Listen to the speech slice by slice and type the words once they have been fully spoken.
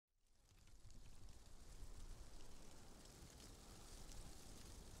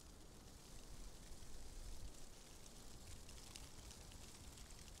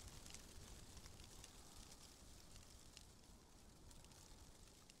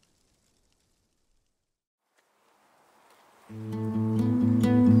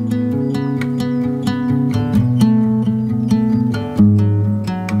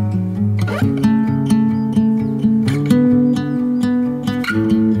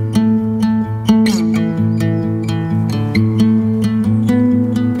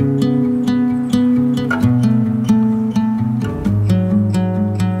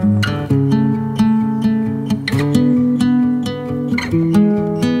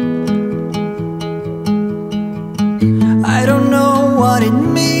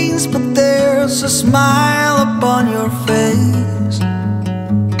A smile upon your face,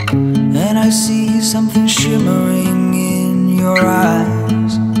 and I see something shimmering in your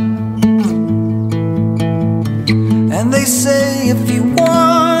eyes. And they say if you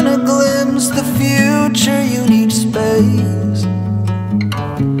wanna glimpse the future, you need space.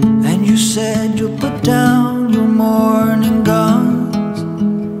 And you said you'll put down your morning guns.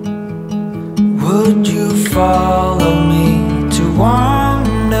 Would you follow me to wander?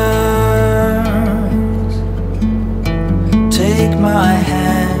 Take my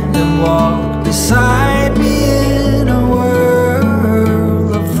hand and walk beside me in a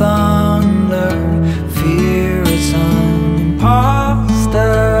world of thunder. Fear is an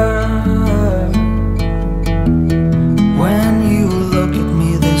imposter. When you look at me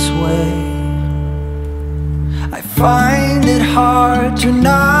this way, I find it hard to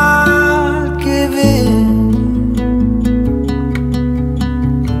not give in.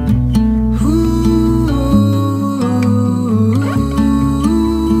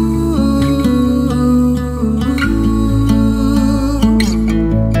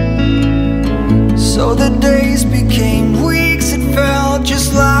 So the days became weeks, it felt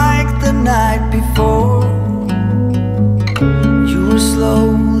just like the night before. You were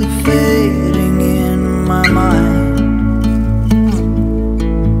slowly fading in my mind.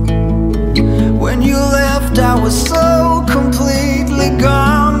 When you left I was so completely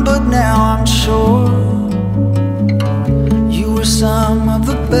gone, but now I'm sure you were some of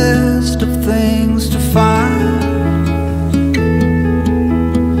the best of things to find.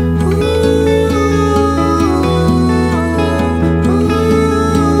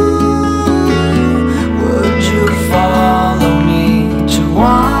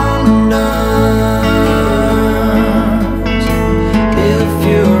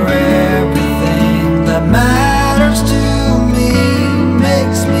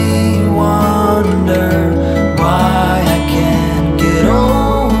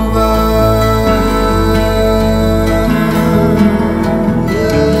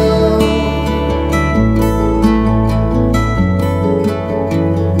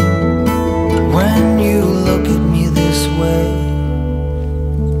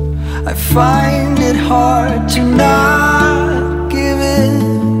 I find it hard to not give in.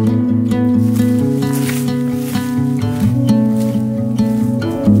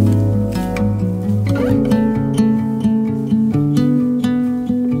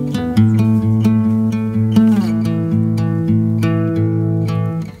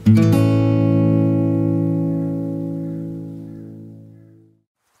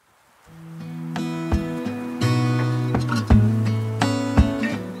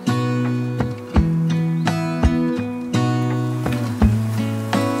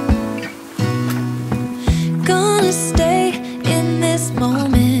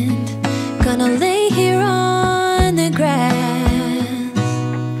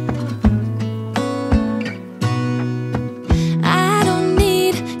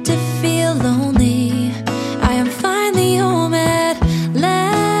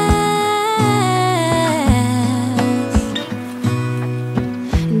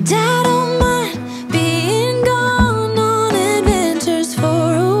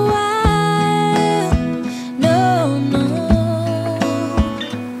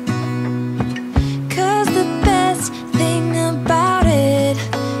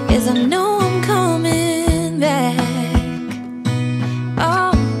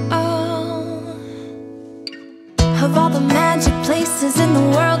 Of all the magic places in the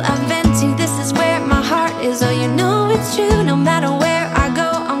world I've been to, this is where my heart is. Oh, you know it's true. No matter where I go,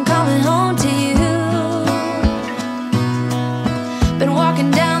 I'm coming home to you. Been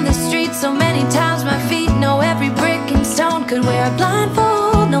walking down the street so many times, my feet know every brick and stone. Could wear a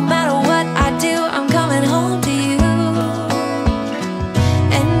blindfold. No matter what I do, I'm coming home to you.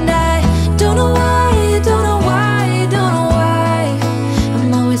 And I don't know why, don't know why, don't know why,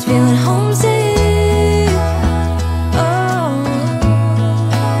 I'm always feeling homesick.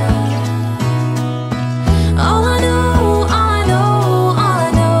 All I know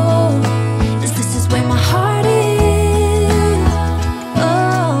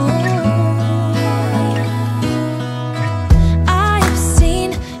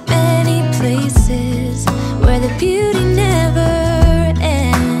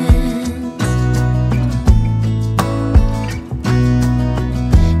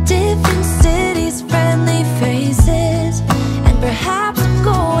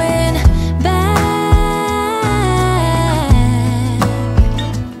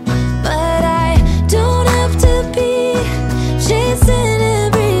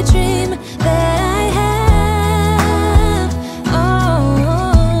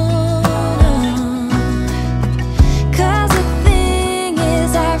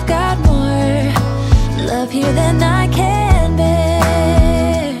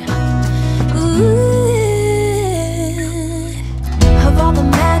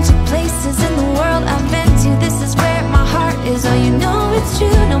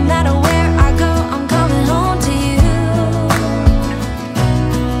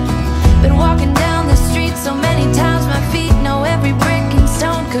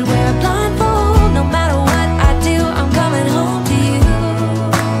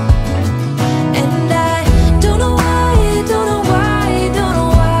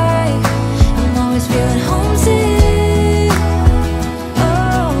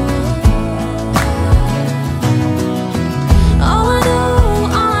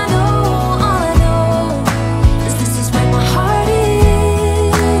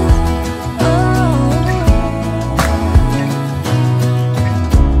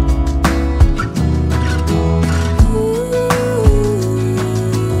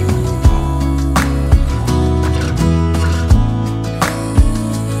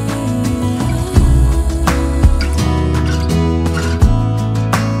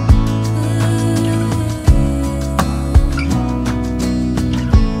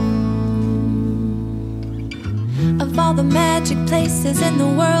Of all the magic places in the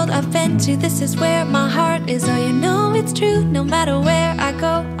world I've been to, this is where my heart is. Oh, you know it's true. No matter where I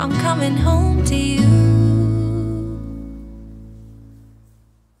go, I'm coming home to you.